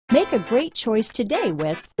Make a great choice today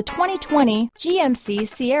with the 2020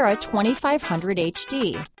 GMC Sierra 2500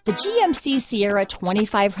 HD. The GMC Sierra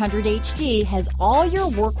 2500 HD has all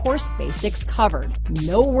your workhorse basics covered.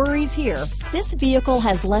 No worries here. This vehicle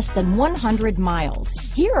has less than 100 miles.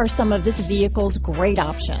 Here are some of this vehicle's great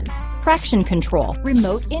options: traction control,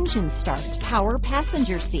 remote engine start, power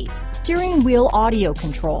passenger seat, steering wheel audio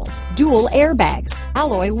controls, dual airbags,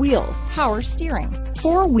 alloy wheels, power steering,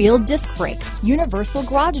 four-wheel disc brakes, universal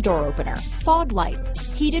garage door opener, fog lights,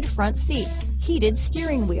 heated front seats, heated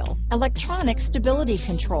steering wheel, electronic stability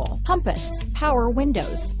control, compass, power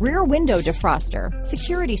windows, rear window defroster,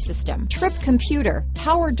 security system, trip computer,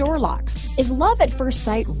 power door locks. Is love at first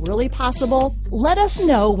sight really possible? Let us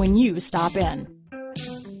know when you stop in.